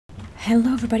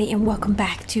Hello everybody and welcome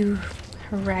back to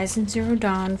Horizon Zero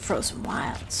Dawn Frozen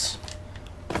Wilds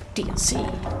DLC.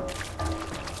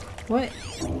 What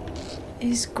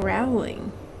is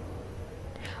growling?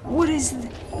 What is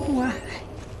what?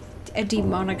 A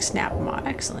demonic snap mod.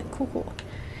 Excellent, cool.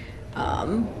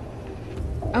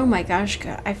 Oh my gosh,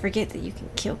 I forget that you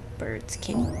can kill birds,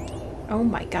 can you? Oh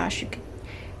my gosh, you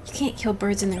can't kill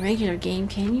birds in the regular game,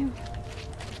 can you?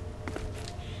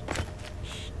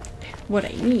 What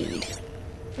I need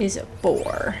is a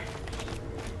boar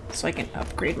so I can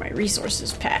upgrade my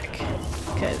resources pack,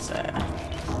 because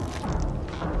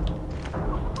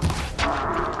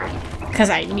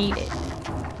I need it.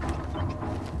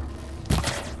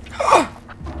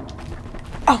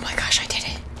 Oh my gosh, I did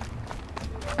it.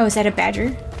 Oh, is that a badger?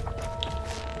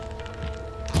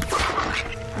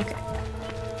 Okay.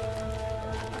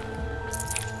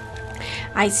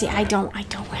 I see. I don't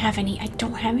have any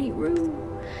room.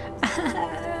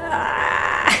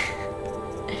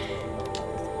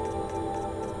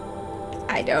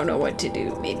 I don't know what to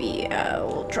do. Maybe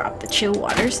we'll drop the chill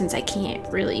water since I can't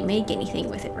really make anything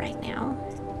with it right now.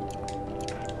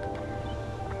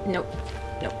 Nope.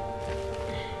 Nope.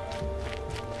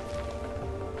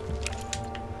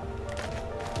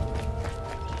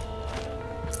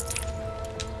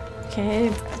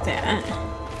 Okay, put that.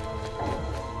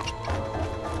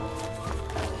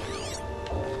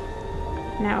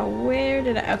 Now, where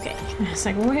did I... Okay. It's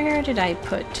like, where did I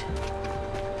put...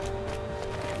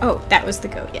 Oh, that was the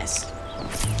goat, yes.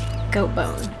 Goat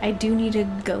bone. I do need a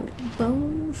goat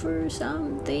bone for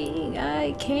something.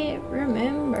 I can't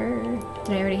remember.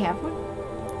 Did I already have one?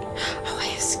 Oh, I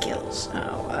have skills.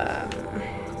 Oh,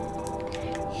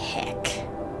 heck.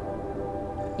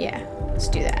 Yeah, let's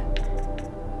do that.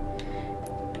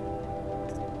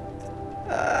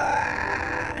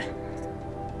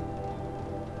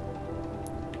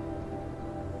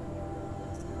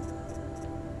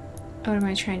 What am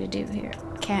I trying to do here?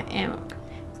 Cat ammo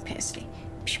capacity.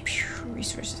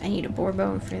 Resources. I need a boar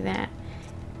bone for that.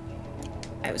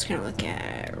 I was gonna look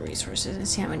at resources and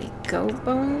see how many goat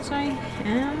bones I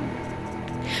have.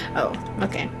 Oh,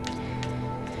 okay.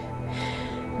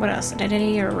 What else did I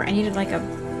need? I needed like a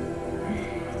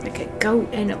goat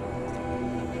and a.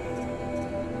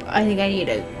 I think I need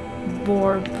a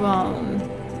boar bone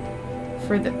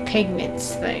for the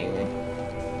pigments thing.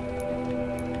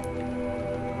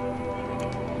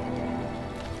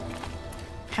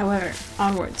 However,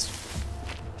 onwards.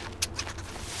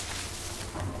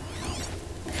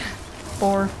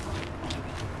 4.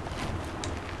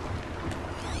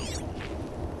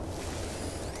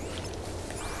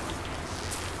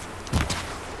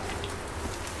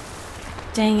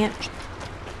 Dang it.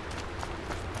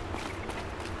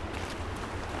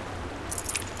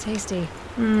 Tasty.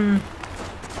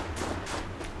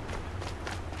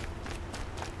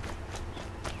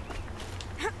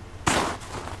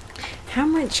 How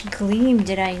much gleam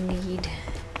did I need?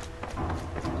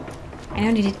 I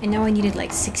know I needed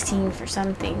like 16 for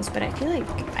some things, but I feel like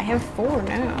I have 4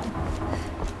 now.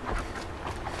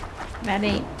 That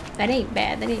ain't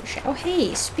bad. That ain't shit. Oh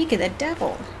hey, speak of the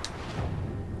devil.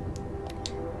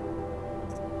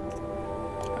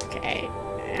 Okay.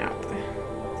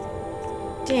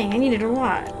 Dang, I needed a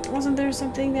lot. Wasn't there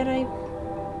something that I...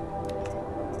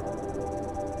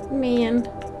 Man.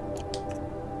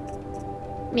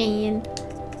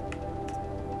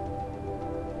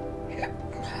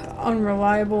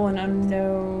 Unreliable and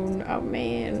unknown. Oh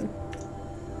man.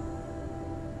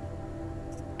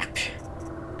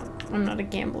 I'm not a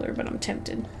gambler, but I'm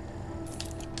tempted.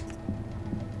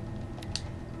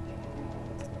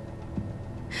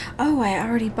 Oh, I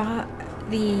already bought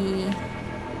the...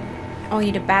 Oh, I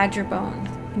need a badger bone.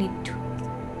 I need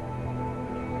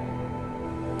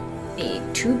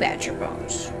 2 badger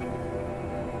bones.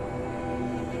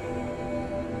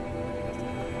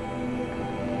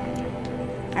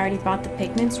 I already bought the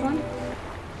pigments one.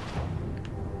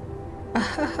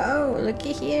 Oh,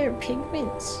 looky here,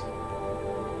 pigments.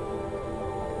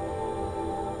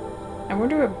 I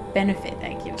wonder what benefit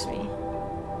that gives me.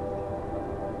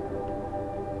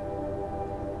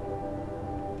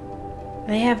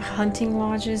 They have hunting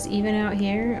lodges even out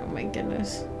here? Oh my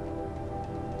goodness.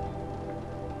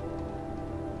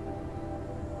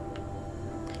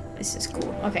 This is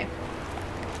cool. Okay.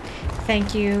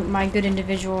 Thank you, my good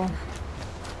individual.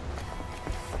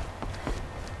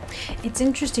 It's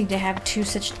interesting to have 2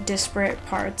 such disparate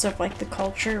parts of like the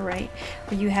culture, right?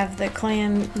 Where you have the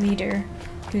clan leader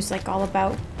who's like all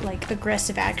about like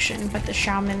aggressive action, but the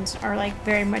shamans are like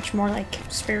very much more like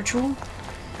spiritual.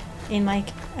 In like,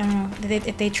 I don't know,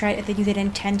 if they do that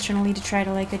intentionally to try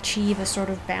to like achieve a sort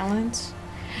of balance.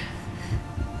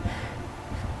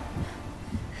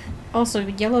 Also,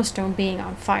 Yellowstone being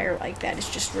on fire like that is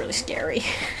just really scary.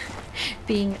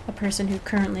 Being a person who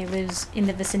currently lives in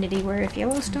the vicinity where if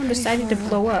Yellowstone decided to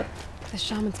blow up... The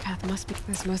shaman's path must be...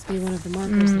 This must be one of the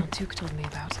markers Naltuk told me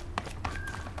about.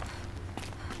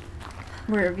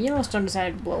 Where if Yellowstone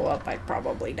decided to blow up, I'd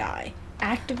probably die.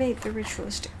 Activate the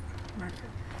ritualistic marker.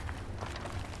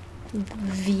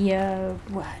 Via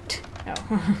what?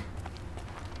 Oh.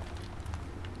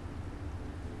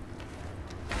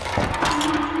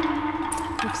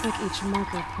 Looks like each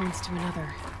marker points to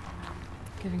another,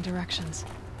 giving directions.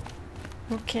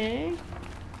 Okay.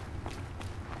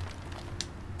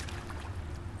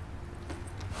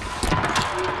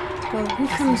 Well, who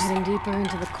comes heading deeper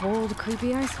into the cold,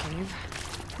 creepy ice cave?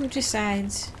 Who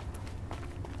decides?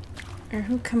 Or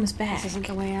who comes back? This isn't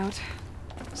the way out.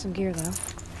 Some gear, though.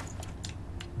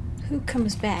 Who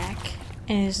comes back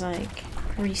and is, like,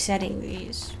 resetting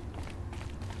these?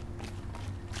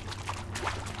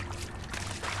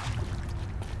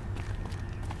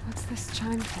 What's this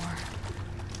chime for?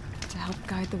 To help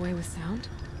guide the way with sound?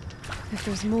 If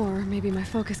there's more, maybe my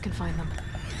focus can find them.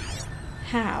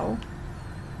 How?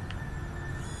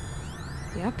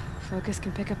 Yep, focus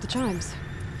can pick up the chimes.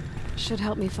 Should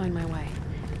help me find my way.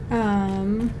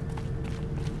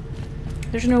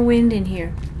 There's no wind in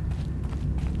here.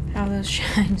 How are those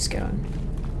chimes going?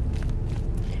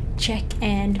 Check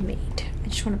and mate. I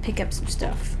just want to pick up some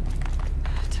stuff.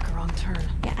 I took a wrong turn.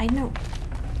 Yeah, I know.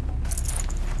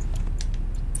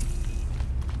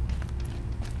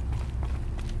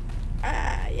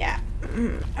 Yeah.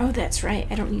 Oh, that's right.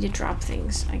 I don't need to drop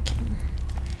things. I can...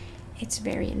 It's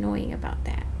very annoying about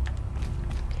that.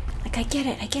 Like, I get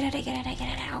it.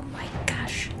 Oh my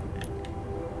gosh.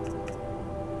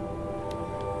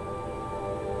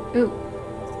 Ooh.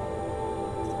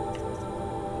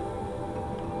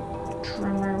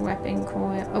 Drummer, weapon,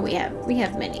 coil. Oh, we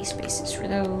have many spaces for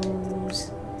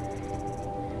those.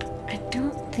 I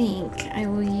don't think I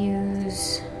will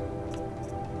use...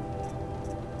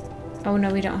 Oh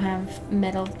no, we don't have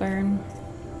metal burn.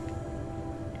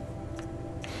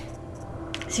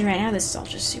 See, right now this is all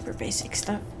just super basic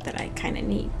stuff that I kind of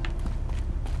need.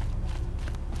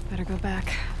 Better go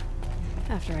back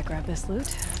after I grab this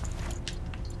loot.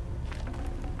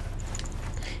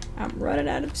 I'm running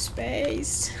out of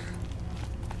space.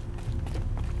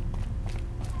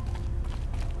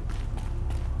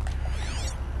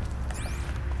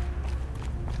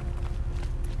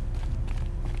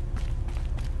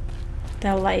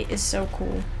 That light is so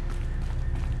cool.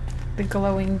 The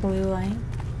glowing blue light.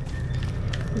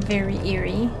 Very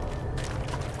eerie.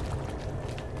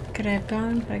 Could I have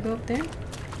gone? Could I go up there?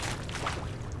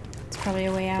 It's probably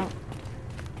a way out.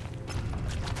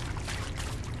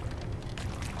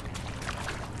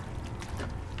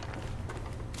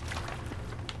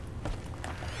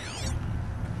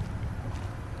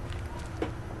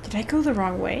 Did I go the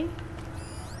wrong way?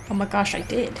 Oh my gosh, I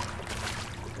did.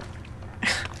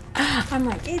 I'm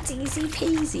like, it's easy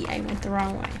peasy. I went the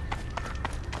wrong way.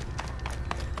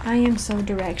 I am so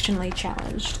directionally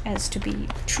challenged as to be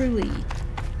truly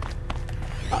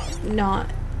not,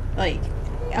 like,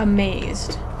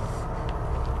 amazed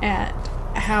at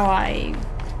how I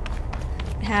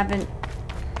haven't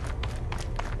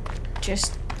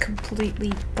just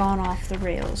completely gone off the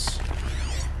rails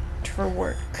for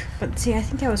work. But see, I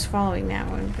think I was following that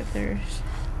one, but there's...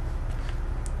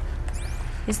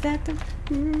 Is that the...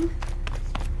 Am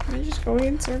I just going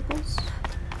in circles?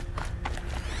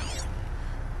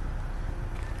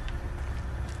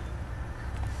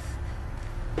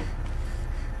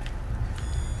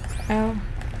 Oh.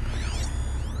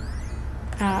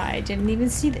 I didn't even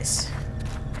see this.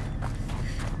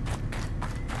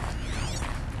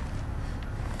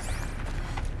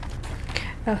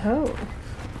 Oh-ho.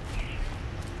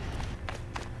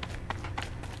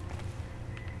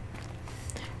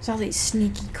 There's all these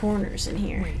sneaky corners in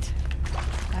here. Wait.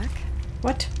 Back?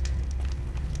 What?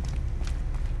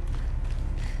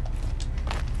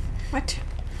 What?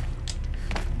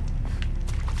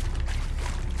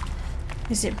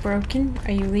 Is it broken?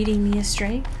 Are you leading me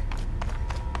astray?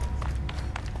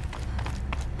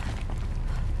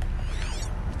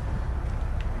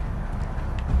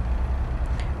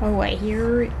 Oh, I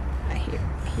hear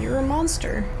a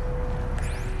monster.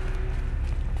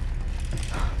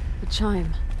 The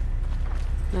chime.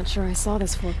 Not sure I saw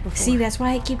this fork before. See, that's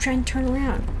why I keep trying to turn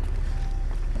around.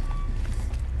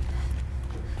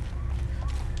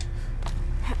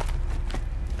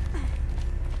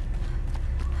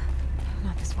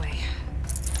 Not this way.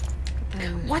 But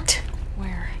then... What?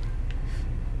 Where?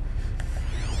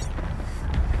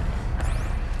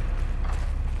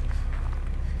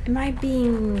 Am I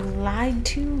being lied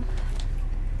to?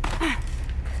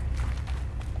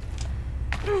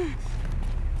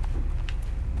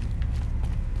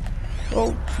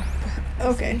 Oh,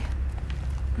 okay.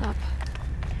 Up.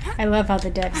 I love how the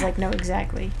devs like know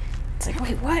exactly. It's like,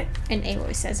 wait, what? And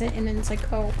Aloy says it, and then it's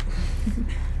like, oh.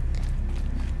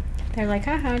 They're like,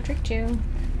 haha, tricked you.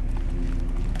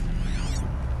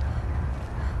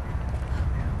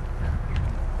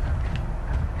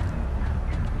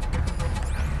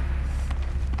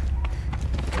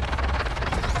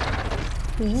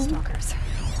 Stalkers.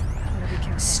 Better be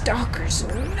careful. Stalkers,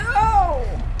 no!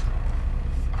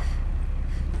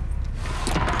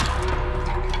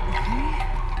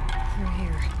 Through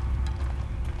here.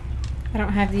 I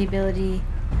don't have the ability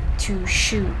to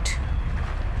shoot.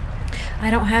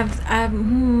 I don't have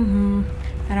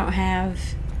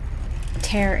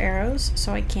tear arrows,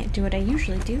 so I can't do what I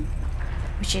usually do,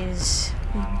 which is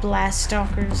blast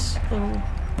Stalker's little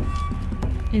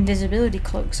invisibility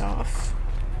cloaks off.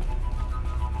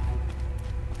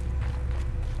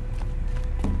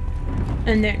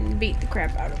 And then beat the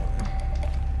crap out of them.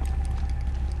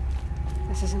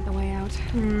 This isn't the way out.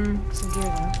 Some gear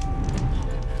though.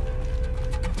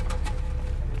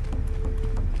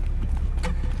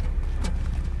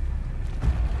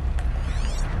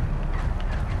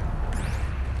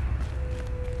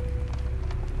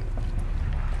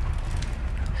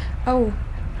 Oh.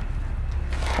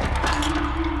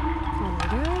 There we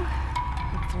go.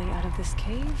 Hopefully out of this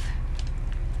cave.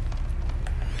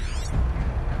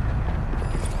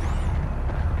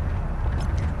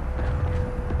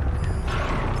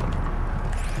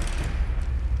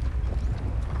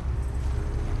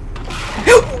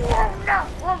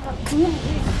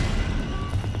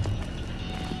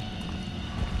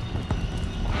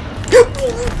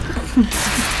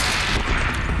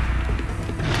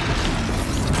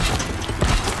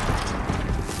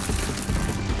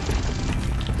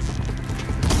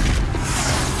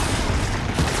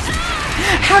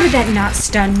 How did that not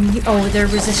stun me? Oh, they're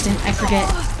resistant. I forget.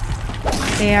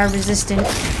 They are resistant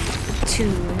to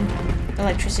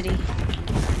electricity.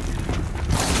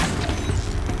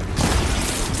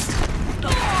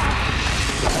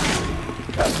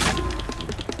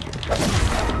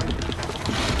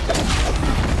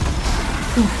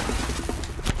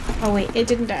 Oh wait, it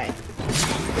didn't die.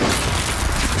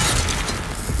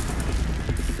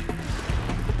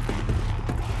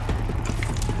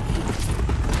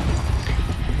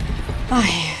 I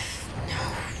have no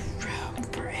room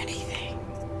for anything.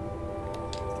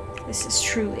 This is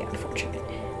truly unfortunate.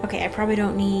 Okay, I probably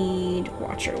don't need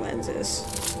watcher lenses.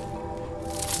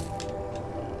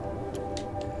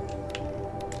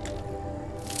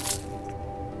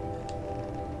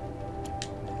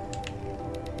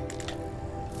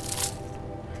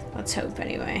 Let's hope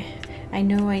anyway. I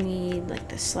know I need like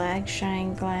the slag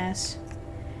shine glass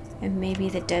and maybe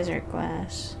the desert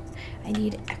glass. I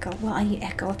need echo. Well, I need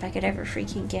echo if I could ever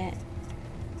freaking get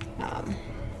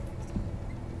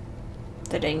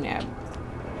the dang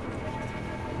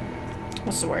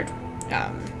what's the word?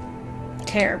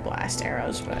 Terror blast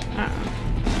arrows, but I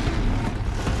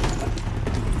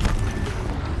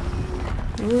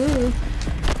don't know. Ooh.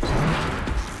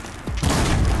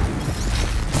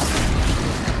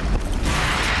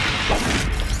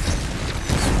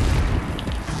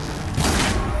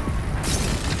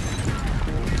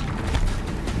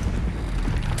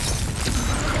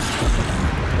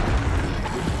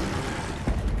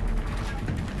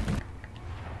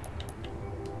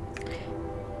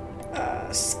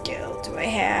 Skill do I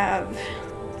have?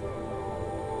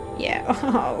 Yeah.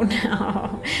 Oh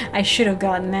no. I should have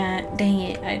gotten that. Dang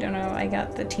it. I don't know. I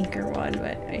got the Tinker one,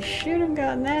 but I should have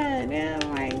gotten that. Oh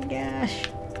my gosh.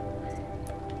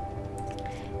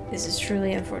 This is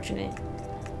truly unfortunate.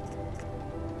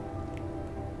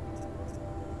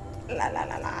 La la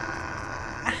la la.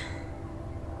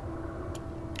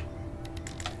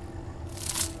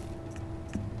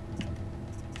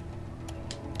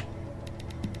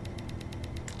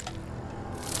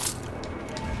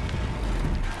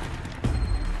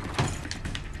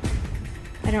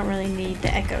 I don't really need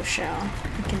the echo shell.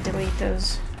 I can delete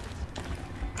those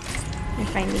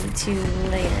if I need to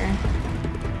later.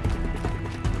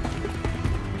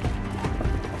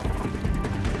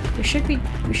 We should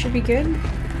be good.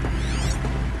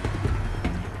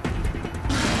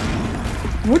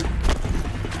 What?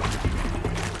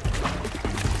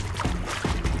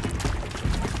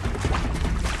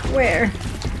 Where?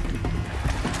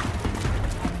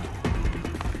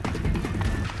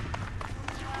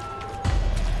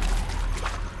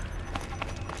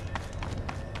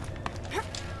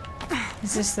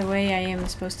 Is this the way I am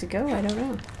supposed to go? I don't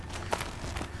know.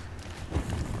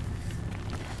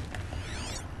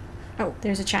 Oh,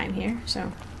 there's a chime here,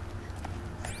 so.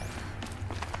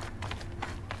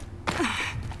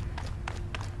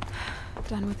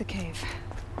 Done with the cave.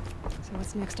 So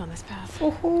what's next on this path?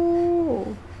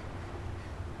 Oh,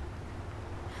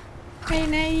 very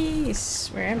nice.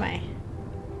 Where am I?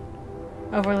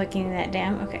 Overlooking that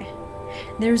dam. Okay.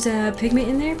 There's a pigment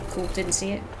in there. Cool. Didn't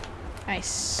see it.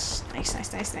 Nice. Nice,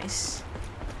 nice, nice, nice.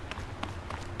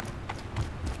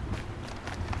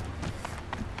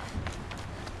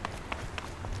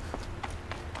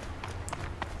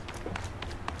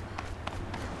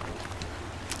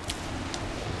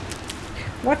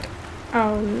 What?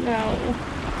 Oh no.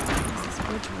 This is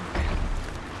bridge work.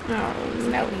 Oh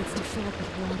no. It needs to fill up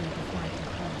with water before I can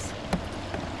cross.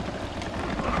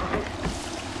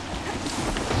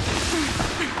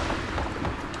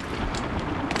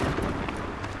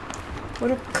 What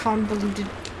a convoluted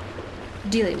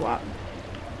dealy-wop.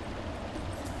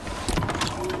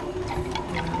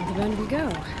 Around the bend we go.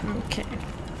 Okay.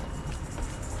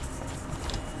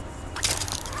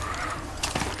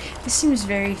 This seems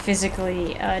very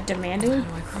physically demanding How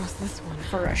do I cross this one?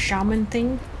 for a shaman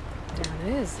thing. Down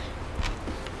it is.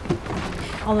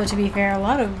 Although to be fair, a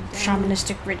lot of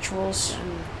shamanistic rituals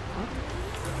And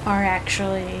up. are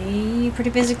actually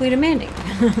pretty physically demanding.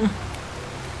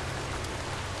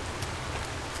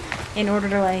 In order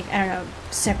to, like, I don't know,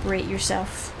 separate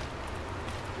yourself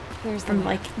There's from the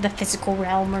like the physical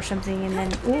realm or something, and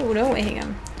then ooh no, wait, hang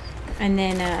on, and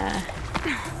then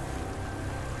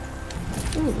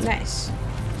ooh, nice.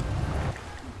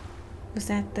 Was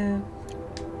that the?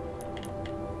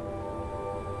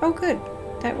 Oh, good.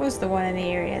 That was the one in the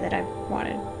area that I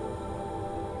wanted.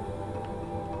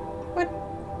 What?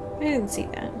 I didn't see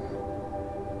that.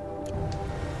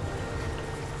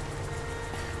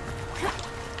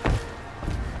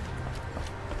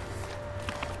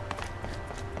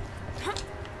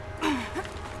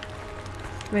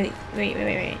 Wait.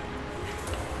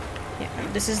 Yeah,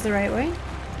 this is the right way?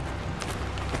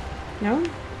 No?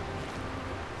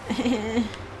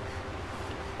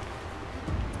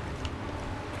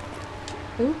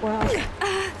 Ooh, well, okay.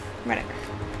 Whatever.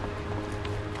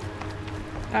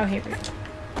 Oh, here we go.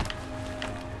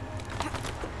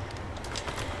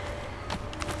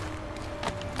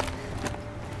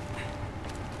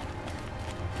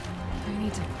 I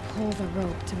need to pull the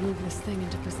rope to move this thing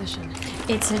into position.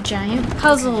 It's a giant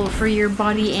puzzle for your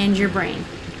body and your brain.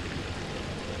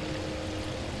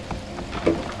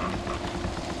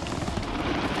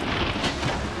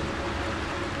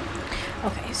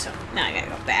 Okay, so now I gotta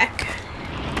go back.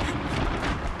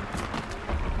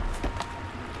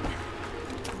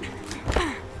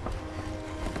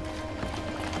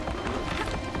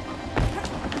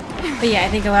 But yeah, I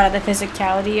think a lot of the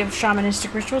physicality of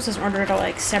shamanistic rituals is in order to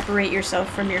like separate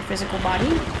yourself from your physical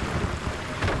body.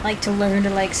 Like to learn to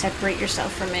like separate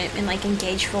yourself from it and like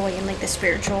engage fully in like the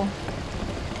spiritual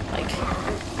like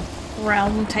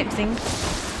realm type thing.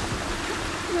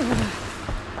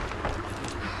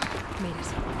 Made it.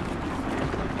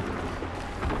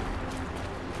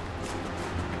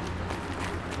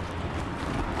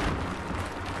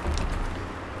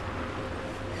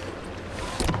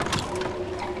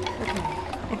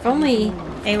 If only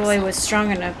Aloy was strong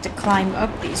enough to climb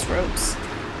up these ropes.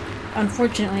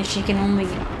 Unfortunately, she can only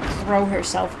throw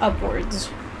herself upwards.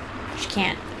 She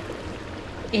can't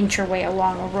inch her way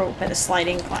along a rope at a slight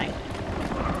incline.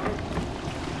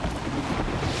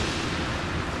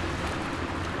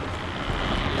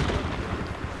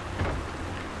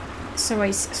 So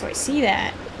I see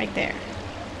that right there.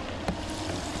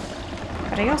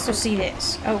 But I also see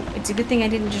this. Oh, it's a good thing I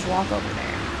didn't just walk over there.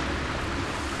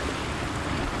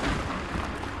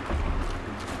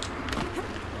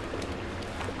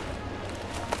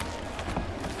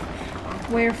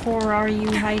 Wherefore are you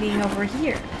hiding over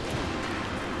here?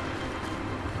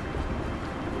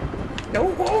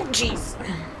 No, oh jeez.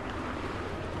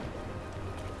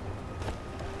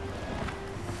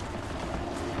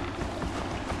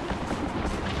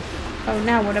 Oh,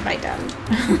 now what have I done?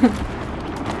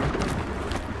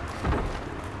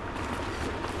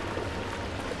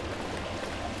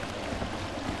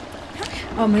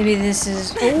 Oh, maybe this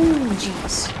is... Oh,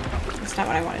 jeez. That's not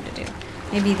what I wanted to do.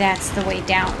 Maybe that's the way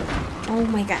down. Oh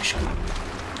my gosh, come on.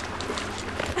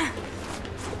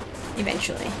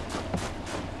 Eventually.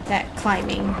 That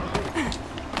climbing.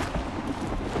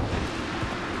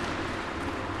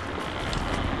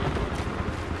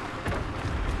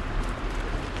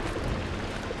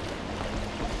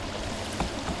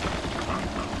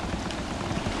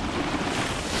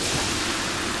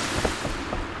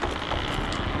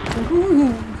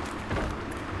 Ooh.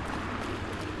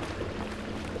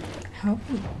 Oh.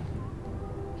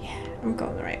 Yeah, I'm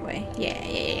going the right way.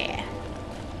 Yeah.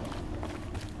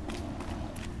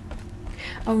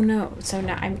 Oh no, so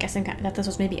now I'm guessing that this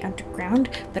was maybe underground,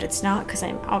 but it's not because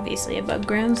I'm obviously above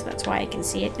ground, so that's why I can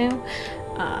see it now.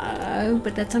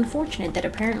 But that's unfortunate that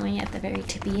apparently at the very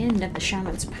tippy end of the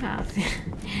shaman's path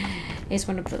is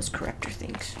one of those corruptor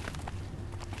things.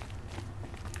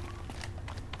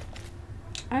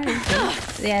 I don't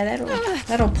think. Yeah,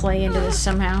 that'll play into this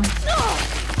somehow.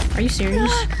 Are you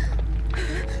serious?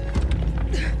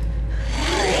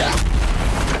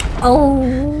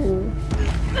 Oh!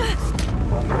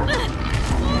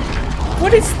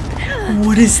 What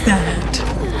is that?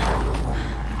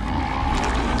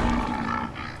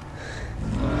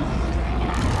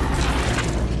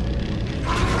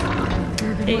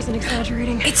 Urban wasn't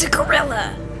exaggerating. It's a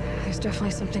gorilla. There's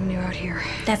definitely something new out here.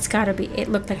 That's gotta be. It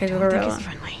looked like a I don't gorilla. think it's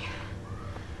friendly.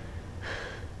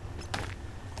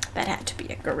 That had to be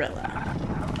a gorilla.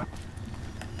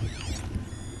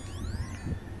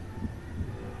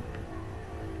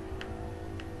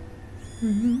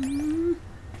 Mm-hmm.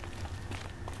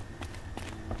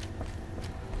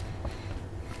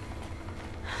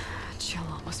 Chill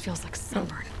almost feels like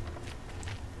sunburn.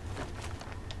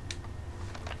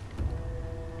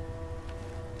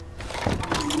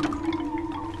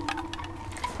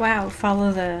 Wow,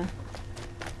 follow the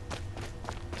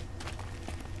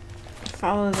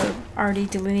already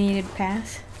delineated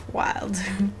path. Wild.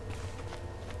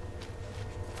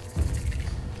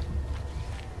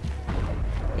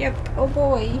 Yep, oh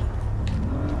boy.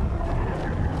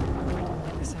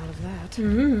 Guess out of that.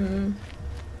 Mm-hmm.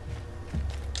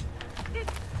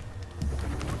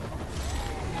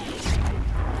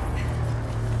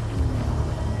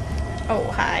 Oh,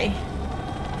 hi.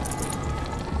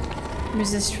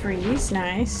 Resist freeze,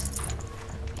 nice.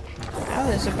 Wow,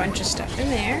 there's a bunch of stuff in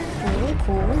there. Cool,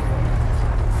 cool.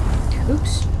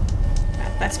 Oops.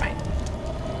 Oh, that's fine.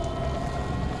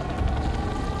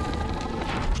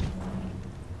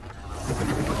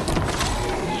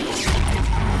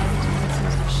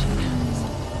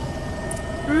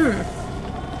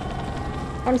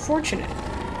 Unfortunate.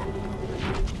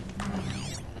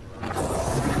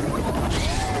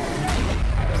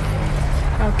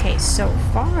 Okay, so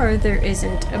far there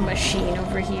isn't a machine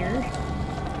over here.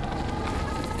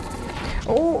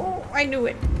 Oh, I knew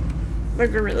it. The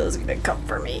gorilla's gonna come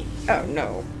for me. Oh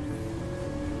no.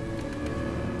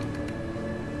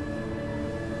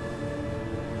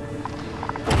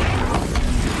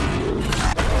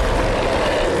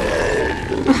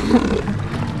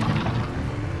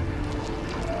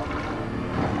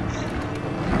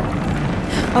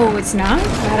 Oh, it's not?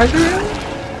 Not a gorilla?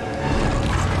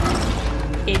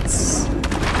 It's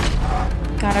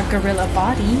got a gorilla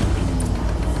body.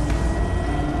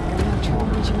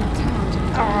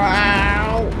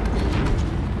 Ow.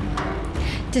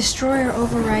 Destroy or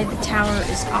override the tower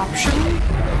is optional.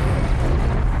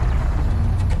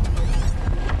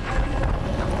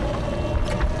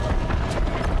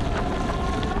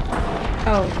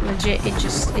 Oh, legit, it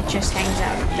just hangs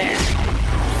out up there.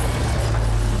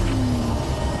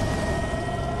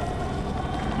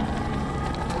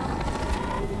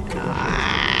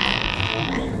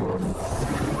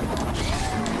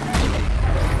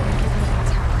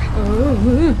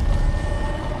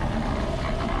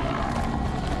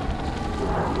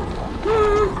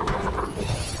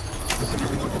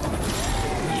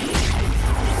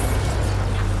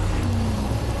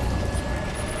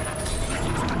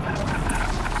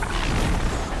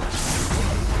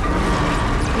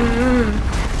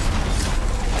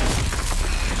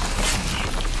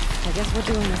 I guess we're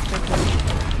doing this quickly.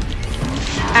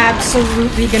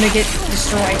 Absolutely gonna get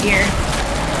destroyed here.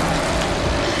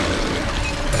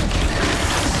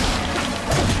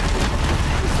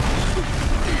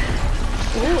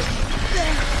 Ooh.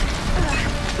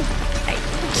 I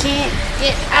can't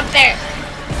get up there.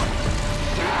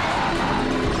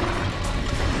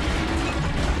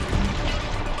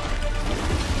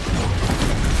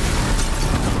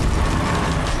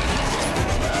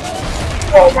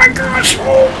 Oh my gosh!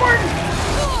 Oh my!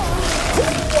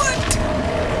 What?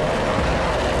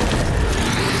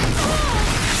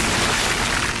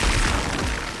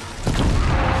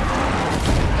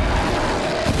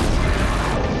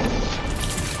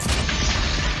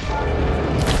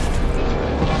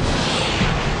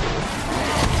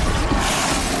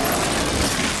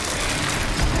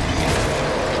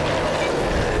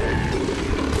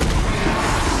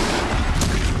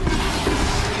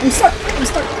 I'm stuck! I'm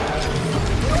stuck!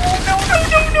 No, no,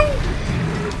 no, no!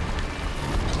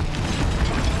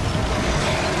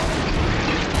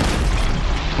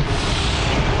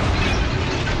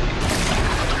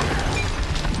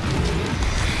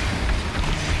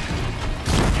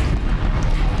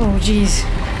 Oh, jeez.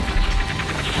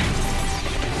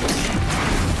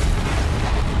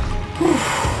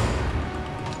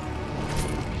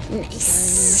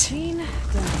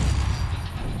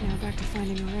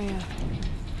 finding Aurea,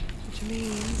 which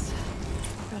means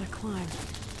I've got to climb.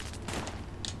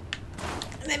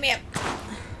 Let me up.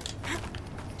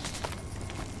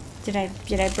 Did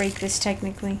I break this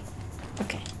technically?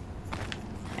 Okay.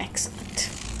 Excellent.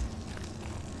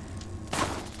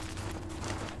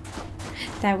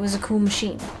 That was a cool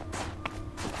machine.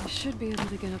 I should be able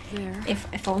to get up there.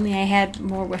 If only I had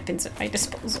more weapons at my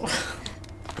disposal.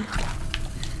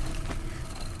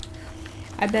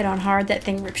 I bet on hard that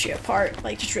thing rips you apart,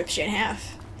 like just rips you in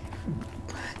half.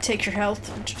 Takes your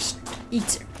health and just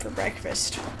eats it for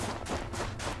breakfast.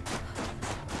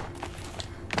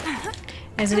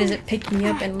 As it is, it picked me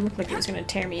up and looked like it was gonna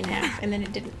tear me in half, and then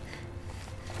it didn't.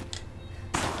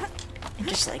 It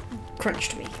just like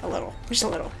crunched me a little, just a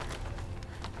little.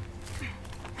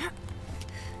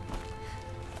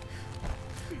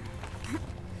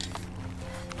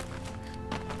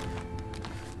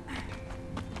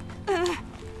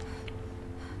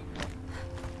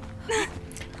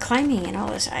 Climbing in all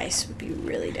this ice would be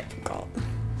really difficult.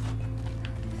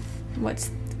 What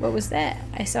was that?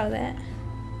 I saw that.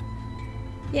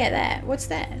 Yeah, that. What's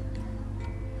that?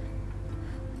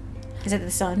 Is that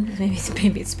the sun? Maybe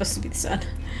it's supposed to be the sun.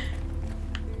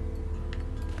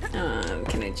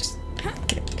 Can I just?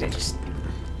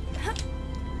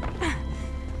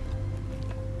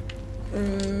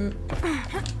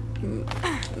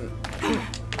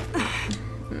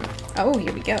 Oh,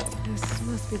 here we go. This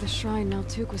must be the shrine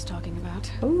Naltuk was talking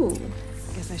about. Ooh.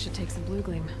 Guess I should take some blue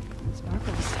gleam.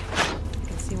 Sparkles. You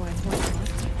can see why it's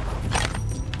left.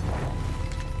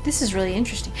 This is really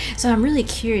interesting. So I'm really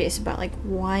curious about like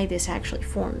why this actually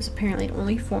forms. Apparently it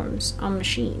only forms on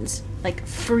machines, like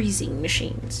freezing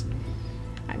machines.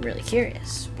 I'm really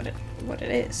curious what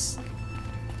it is.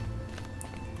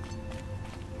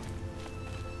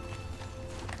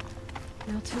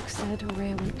 Naltuk said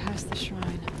Aurea went past the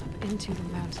shrine, up into the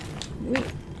mountain. Wait,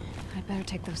 I'd better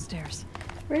take those stairs.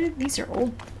 these are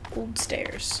old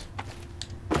stairs.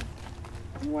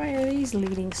 Why are these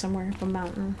leading somewhere up a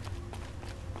mountain?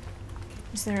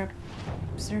 Is there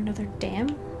another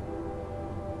dam?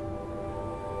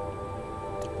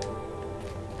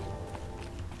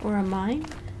 Or a mine?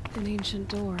 An ancient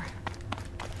door.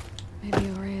 Maybe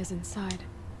Aurea's inside.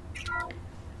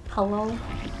 Hello?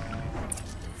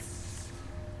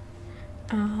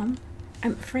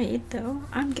 I'm afraid, though,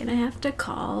 I'm gonna have to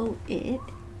call it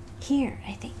here,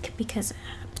 I think, because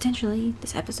potentially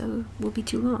this episode will be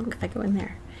too long if I go in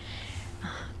there.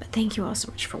 But thank you all so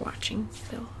much for watching.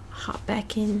 We'll hop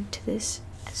back into this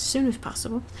as soon as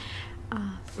possible.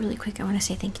 Really quick, I want to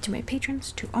say thank you to my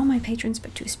patrons, to all my patrons,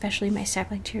 but to especially my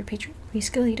Sapling tier patron, Luis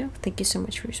Galito. Thank you so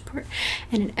much for your support.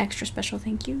 And an extra special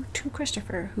thank you to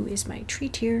Christopher, who is my tree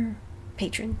tier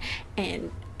patron,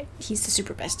 and he's the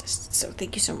super bestest. So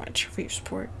thank you so much for your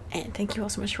support, and thank you all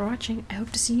so much for watching. I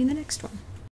hope to see you in the next one.